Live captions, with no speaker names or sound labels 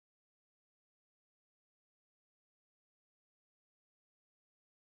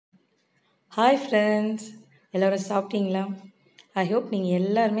Hi friends, எல்லோரும் சாப்பிட்டீங்களா? I hope நீங்கள்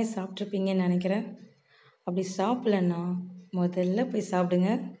எல்லாருமே சாப்பிட்ருப்பீங்கன்னு நினைக்கிறேன். அப்படி சாப்பிட்லன்னா முதல்ல போய் சாப்பிடுங்க.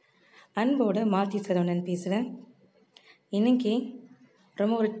 அன்போட மாலத்திசரவணன் பேசுகிறேன். இன்றைக்கி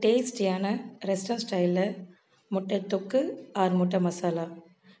ரொம்ப ஒரு டேஸ்டியான ரெஸ்டாரண்ட் ஸ்டைலில் முட்டை தொக்கு ஆறு முட்டை மசாலா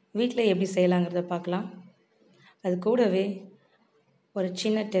வீட்டில் எப்படி செய்யலாங்கிறத பார்க்கலாம். அது கூடவே ஒரு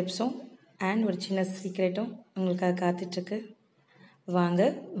சின்ன டிப்ஸும் அண்ட் ஒரு சின்ன சீக்ரெட்டும் உங்களுக்காக காத்துட்ருக்கு. வாங்க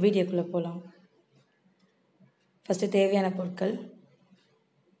வீடியோக்குள்ளே போகலாம். ஃபஸ்ட்டு தேவையான பொருட்கள்: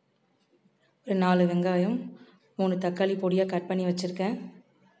 ஒரு 4 வெங்காயம், 3 தக்காளி பொடியாக கட் பண்ணி வச்சுருக்கேன்.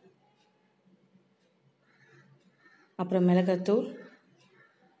 அப்புறம் மிளகாத்தூள்,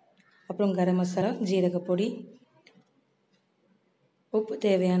 அப்புறம் கரம் மசாலா, ஜீரகப்பொடி, உப்பு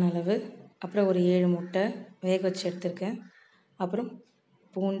தேவையான அளவு, அப்புறம் ஒரு 7 முட்டை வேக வச்சு எடுத்திருக்கேன். அப்புறம்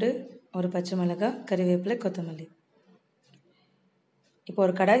பூண்டு, ஒரு பச்சை மிளகாய், கறிவேப்பிலை, கொத்தமல்லி. இப்போ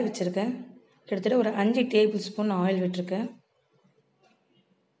ஒரு கடாய் வச்சுருக்கேன். கிட்டத்தட்ட ஒரு 5 டேபிள் ஸ்பூன் ஆயில் விட்டுருக்கேன்.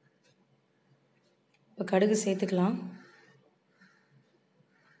 இப்போ கடுகு சேர்த்துக்கலாம்.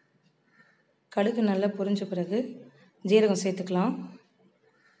 கடுகு நல்லா பொரிஞ்ச பிறகு ஜீரகம் சேர்த்துக்கலாம்.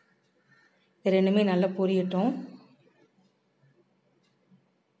 இது ரெண்டுமே நல்லா பொரியட்டும்.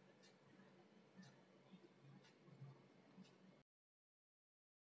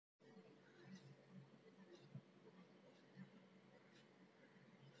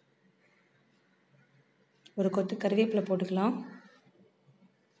 ஒரு கொத்து கறிவேப்பிலை போட்டுக்கலாம்.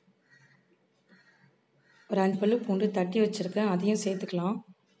 ஒரு 5 பல்லு பூண்டு தட்டி வச்சுருக்கேன், அதையும் சேர்த்துக்கலாம்.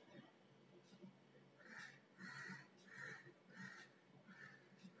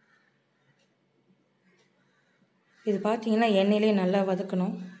 இது பார்த்தீங்கன்னா எண்ணெயிலே நல்லா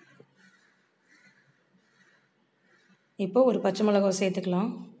வதக்கணும். இப்போ ஒரு பச்சை மிளகாய் சேர்த்துக்கலாம்.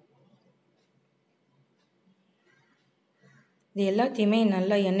 இது எல்லாத்தையுமே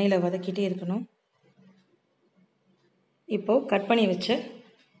நல்லா எண்ணெயில் வதக்கிட்டே இருக்கணும். இப்போது கட் பண்ணி வச்ச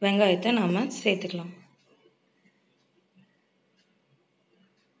வெங்காயத்தை நாம் சேர்த்துக்கலாம்.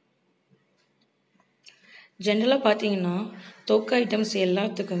 ஜென்ரலாக பார்த்தீங்கன்னா தொக்கு ஐட்டம்ஸ்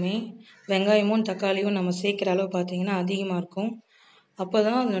எல்லாத்துக்குமே வெங்காயமும் தக்காளியும் நம்ம சேர்க்குற அளவு பார்த்தீங்கன்னா அதிகமாக இருக்கும். அப்போ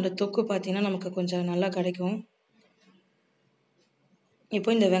தான் அதனோட தொக்கு பார்த்தீங்கன்னா நமக்கு கொஞ்சம் நல்லா கிடைக்கும். இப்போ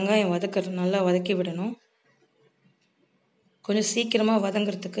இந்த வெங்காயம் நல்லா வதக்கி விடணும். கொஞ்சம் சீக்கிரமாக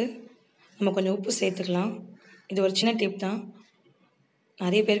வதங்கிறதுக்கு நம்ம கொஞ்சம் உப்பு சேர்த்துக்கலாம். இது ஒரு சின்ன டிப் தான்,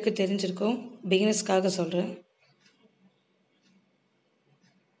 நிறைய பேருக்கு தெரிஞ்சிருக்கும், பிகினர்ஸ்க்காக சொல்கிறேன்.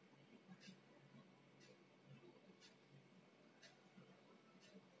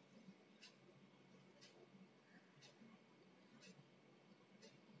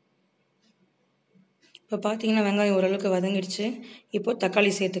 இப்போ பார்த்தீங்கன்னா வெங்காயம் ஓரளவுக்கு வதங்கிடுச்சு. இப்போ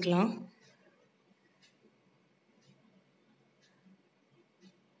தக்காளி சேர்த்துக்கலாம்.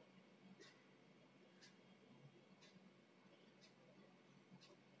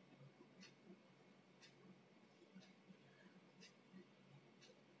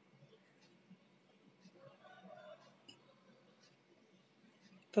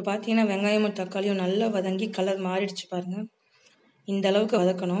 இப்போ பார்த்தீங்கன்னா வெங்காயமும் தக்காளியும் நல்லா வதங்கி கலர் மாறிடுச்சு பாருங்கள். இந்த அளவுக்கு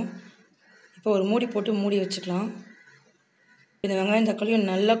வதக்கணும். இப்போ ஒரு மூடி போட்டு மூடி வச்சுக்கலாம். இந்த வெங்காயம் தக்காளியும்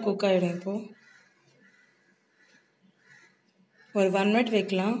நல்லா குக் ஆகிடும். இப்போது ஒரு 1 மினிட்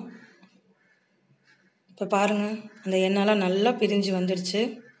வைக்கலாம். இப்போ பாருங்கள், அந்த எண்ணெய்லாம் நல்லா பிரிஞ்சு வந்துடுச்சு.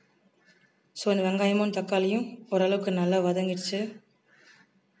 ஸோ இந்த வெங்காயமும் தக்காளியும் ஓரளவுக்கு நல்லா வதங்கிடுச்சு.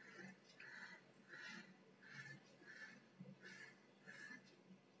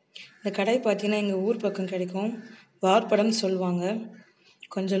 இந்த கடாய் பார்த்தீங்கன்னா எங்கள் ஊர் பக்கம் கிடைக்கும், வார்படம்னு சொல்லுவாங்க.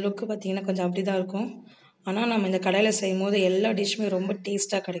 கொஞ்சம் லுக்கு பார்த்தீங்கன்னா கொஞ்சம் அப்படி தான் இருக்கும். ஆனால் நம்ம இந்த கடாயில் செய்யும் போது எல்லா டிஷ்ஷுமே ரொம்ப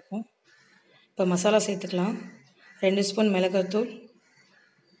டேஸ்ட்டாக கிடைக்கும். இப்போ மசாலா சேர்த்துக்கலாம். 2 ஸ்பூன் மிளகாத்தூள்,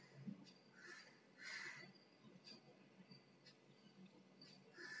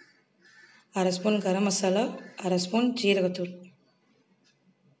 1/2 ஸ்பூன் கரம் மசாலா, 1/2 ஸ்பூன் ஜீரகத்தூள்.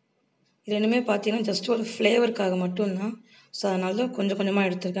 இது ரெண்டுமே பார்த்தீங்கன்னா ஜஸ்ட் ஒரு ஃப்ளேவருக்காக மட்டும்தான். ஸோ அதனால தான் கொஞ்சம் கொஞ்சமாக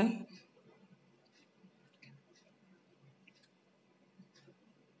எடுத்துருக்கேன்.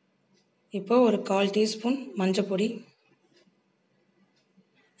 இப்போது ஒரு 1/4 டீஸ்பூன் மஞ்சள் பொடி.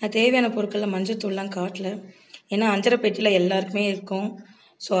 நான் தேவையான பொருட்களில் மஞ்சத்தூள்லாம் காட்டல, ஏன்னா அஞ்சரை பெட்டியில் எல்லாருக்குமே இருக்கும்.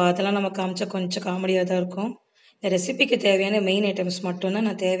 ஸோ அதெல்லாம் நம்ம காமிச்சா கொஞ்சம் காமெடியாக தான் இருக்கும். இந்த ரெசிபிக்கு தேவையான மெயின் ஐட்டம்ஸ் மட்டும்தான்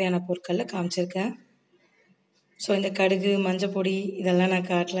நான் தேவையான பொருட்களில் காமிச்சிருக்கேன். ஸோ இந்த கடுகு, மஞ்சள் பொடி இதெல்லாம் நான்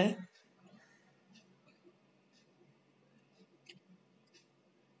காட்டல.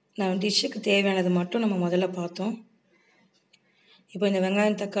 நான் டிஷ்ஷுக்கு தேவையானது மட்டும் நம்ம முதல்ல பார்த்தோம். இப்போ இந்த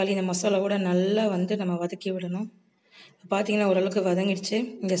வெங்காயம் தக்காளி இந்த மசாலாவோட நல்லா நம்ம வதக்கி விடணும். பார்த்தீங்கன்னா ஓரளவுக்கு வதங்கிடுச்சு.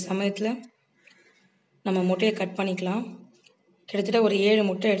 இந்த சமயத்தில் நம்ம முட்டையை கட் பண்ணிக்கலாம். கிட்டத்தட்ட ஒரு 7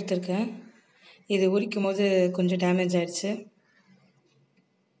 முட்டை எடுத்திருக்கேன். இது உரிக்கும் போது கொஞ்சம் டேமேஜ் ஆயிடுச்சு.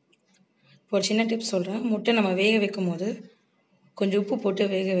 ஒரு சின்ன டிப்ஸ் சொல்கிறேன். முட்டை நம்ம வேக வைக்கும் போது கொஞ்சம் உப்பு போட்டு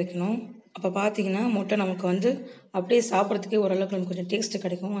வேக வைக்கணும். அப்போ பார்த்தீங்கன்னா முட்டை நமக்கு வந்து அப்படியே சாப்பிட்றதுக்கே ஓரளவுக்கு நமக்கு கொஞ்சம் டேஸ்ட்டு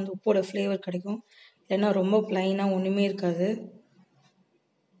கிடைக்கும். அந்த உப்போட ஃப்ளேவர் கிடைக்கும். இல்லைன்னா ரொம்ப ப்ளைனாக ஒன்றுமே இருக்காது.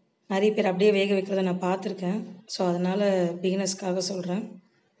 நிறைய பேர் அப்படியே வேக வைக்கிறத நான் பார்த்துருக்கேன். ஸோ அதனால் பிகினர்ஸ்க்காக சொல்கிறேன்.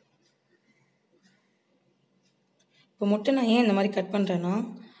 இப்போ முட்டை நான் ஏன் இந்த மாதிரி கட் பண்ணுறேன்னா,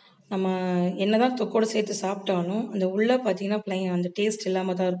 நம்ம என்ன தான் தொக்கோடு சேர்த்து சாப்பிட்டாலும் அந்த உள்ளே பார்த்தீங்கன்னா அந்த டேஸ்ட்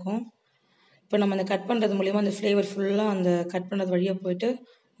இல்லாமல் தான் இருக்கும். இப்போ நம்ம அந்த கட் பண்ணுறது மூலிமா அந்த ஃப்ளேவர் ஃபுல்லாக அந்த கட் பண்ணுறது வழியாக போயிட்டு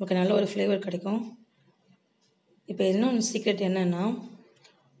நமக்கு நல்ல ஒரு ஃப்ளேவர் கிடைக்கும். இப்போ இன்னொன்று சீக்ரெட் என்னென்னா,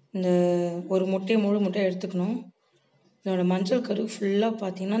 இந்த ஒரு முழு முட்டையை எடுத்துக்கணும். இதோட மஞ்சள் கரு ஃபுல்லாக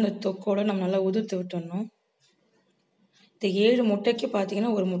பார்த்தீங்கன்னா அந்த தொக்கோடு நம்ம நல்லா உதிர்த்து விட்டுடணும். இந்த 7 முட்டைக்கு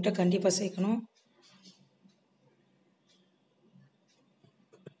பார்த்தீங்கன்னா ஒரு முட்டை கண்டிப்பாக சேர்க்கணும்.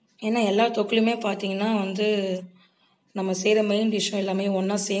 ஏன்னா எல்லா தொக்குலையுமே பார்த்தீங்கன்னா வந்து நம்ம செய்கிற மெயின் டிஷ்ஷும் எல்லாமே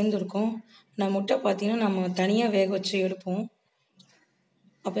ஒன்றா சேர்ந்துருக்கும். நான் முட்டை பார்த்தீங்கன்னா நம்ம தனியாக வேக வச்சு எடுப்போம்.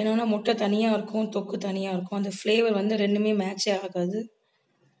 அப்போ என்னென்னா முட்டை தனியாக இருக்கும், தொக்கு தனியாக இருக்கும். அந்த ஃப்ளேவர் வந்து ரெண்டுமே மேட்சே ஆகாது.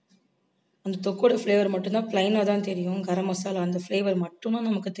 அந்த தொக்கோட ஃப்ளேவர் மட்டும்தான் ப்ளைனாக தான் தெரியும். கரம் மசாலா அந்த ஃப்ளேவர் மட்டும்தான்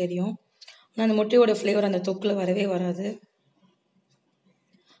நமக்கு தெரியும். ஆனால் அந்த முட்டையோட ஃப்ளேவர் அந்த தொக்கில் வரவே வராது.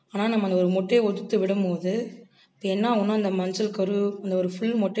 ஆனால் நம்ம அந்த ஒரு முட்டையை உதிர்த்து விடும்போது இப்போ என்ன ஆகும்னா அந்த மஞ்சள் கரு அந்த ஒரு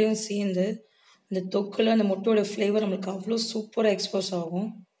ஃபுல் முட்டையும் சேர்ந்து அந்த தொக்கில் அந்த முட்டையோட ஃப்ளேவர் நம்மளுக்கு அவ்வளோ சூப்பராக எக்ஸ்போஸ் ஆகும்.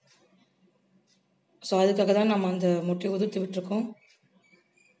 ஸோ அதுக்காக தான் நம்ம அந்த முட்டையை உதிர்த்து விட்டுருக்கோம்.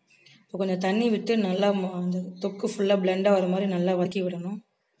 இப்போ கொஞ்சம் தண்ணி விட்டு நல்லா அந்த தொக்கு ஃபுல்லாக பிளெண்டாக வர மாதிரி நல்லா வதக்கி விடணும்.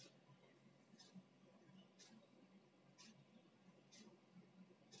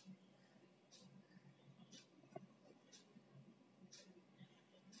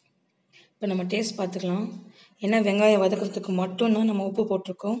 இப்போ நம்ம டேஸ்ட் பார்த்துக்கலாம். ஏன்னா வெங்காயம் வதக்கிறதுக்கு மட்டும்தான் நம்ம உப்பு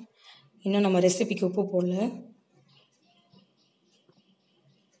போட்டிருக்கோம். இன்னும் நம்ம ரெசிபிக்கு உப்பு போடல.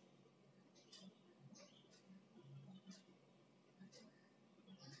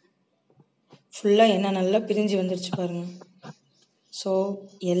 ஃபுல்லாக எண்ணெய் நல்லா பிரிஞ்சு வந்துருச்சு பாருங்கள். ஸோ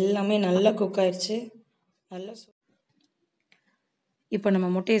எல்லாமே நல்லா குக் ஆயிடுச்சு. நல்லா இப்போ நம்ம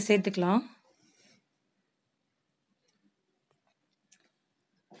முட்டையை சேர்த்துக்கலாம்.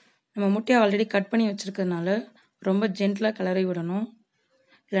 நம்ம முட்டையை ஆல்ரெடி கட் பண்ணி வச்சுருக்கிறதுனால ரொம்ப ஜென்டிலாக கிளறி விடணும்.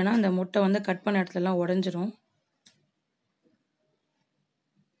 இல்லைனா அந்த முட்டை வந்து கட் பண்ண இடத்துலலாம் உடஞ்சிரும்.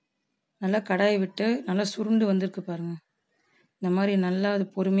 நல்லா கடாயை விட்டு நல்லா சுருண்டு வந்திருக்கு பாருங்கள். இந்த மாதிரி நல்லா அது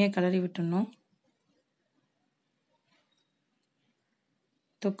பொறுமையாக கிளறி விட்டுடணும்.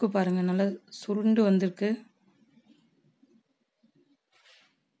 தொக்கு பாருங்கள் நல்லா சுருண்டு வந்திருக்கு.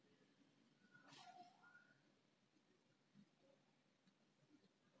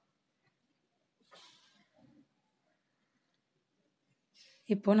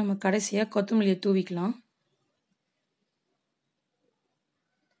 இப்போ நம்ம கடைசியாக கொத்தமல்லியை தூவிக்கலாம்.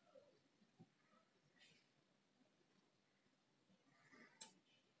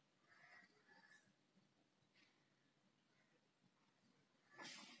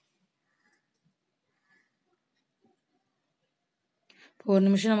 இப்போ ஒரு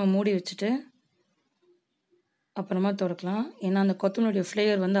நிமிஷம் நம்ம மூடி வச்சுட்டு அப்புறமா திறக்கலாம். ஏன்னா அந்த கொத்தமல்லியோட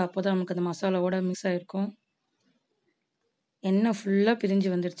ஃப்ளேவர் வந்து அப்போ தான் நமக்கு அந்த மசாலாவோட மிக்ஸ் ஆகிருக்கும். எண்ணெய் ஃபுல்லாக பிரிஞ்சு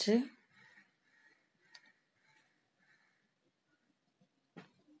வந்துடுச்சு.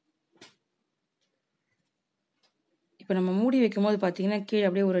 இப்போ நம்ம மூடி வைக்கும் போது பார்த்தீங்கன்னா கீழே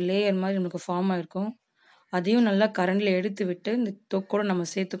அப்படியே ஒரு லேயர் மாதிரி நமக்கு ஃபார்ம் ஆகிருக்கும். அதையும் நல்லா கரண்டில் எடுத்து விட்டு இந்த தொக்கோடு நம்ம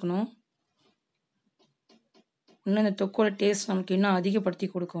சேர்த்துக்கணும். இன்னும் இந்த தொக்கோட டேஸ்ட் நமக்கு இன்னும் அதிகப்படுத்தி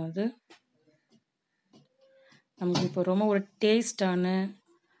கொடுக்கும். அது நமக்கு இப்போ ரொம்ப ஒரு டேஸ்டான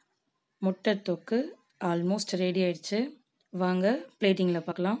முட்டை தொக்கு ஆல்மோஸ்ட் ரெடி ஆயிடுச்சு. வாங்க பிளேட்டிங்கில்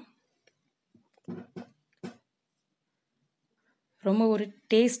பார்க்கலாம். ரொம்ப ஒரு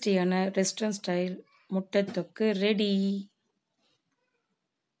டேஸ்டியான ரெஸ்டாரண்ட் ஸ்டைல் முட்டை தொக்கு ரெடி.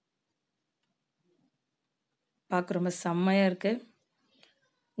 பார்க்க ரொம்ப செம்மையாக இருக்குது.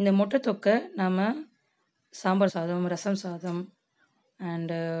 இந்த முட்டை தொக்கை நாம் சாம்பார் சாதம், ரசம் சாதம்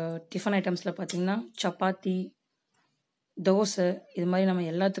அண்டு டிஃபன் ஐட்டம்ஸில் பார்த்திங்கன்னா சப்பாத்தி, தோசை இது மாதிரி நம்ம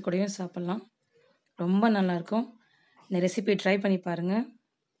எல்லாத்துக்கூடையும் சாப்பிட்லாம். ரொம்ப நல்லாயிருக்கும். இந்த ரெசிபி ட்ரை பண்ணி பாருங்கள்.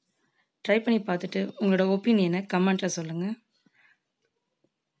 ட்ரை பண்ணி பார்த்துட்டு உங்களோட ஒப்பீனியனை கமெண்ட்டில் சொல்லுங்கள்.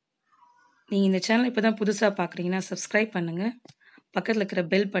 நீங்கள் இந்த சேனல் இப்போ தான் புதுசாக பார்க்குறீங்கன்னா சப்ஸ்கிரைப் பண்ணுங்கள். பக்கத்தில் இருக்கிற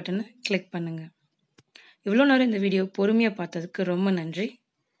பெல் பட்டனை கிளிக் பண்ணுங்கள். இவ்வளோ நேரம் இந்த வீடியோ பொறுமையாக பார்த்ததுக்கு ரொம்ப நன்றி.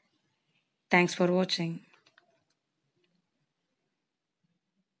 தேங்க்ஸ் ஃபார் வாட்சிங்.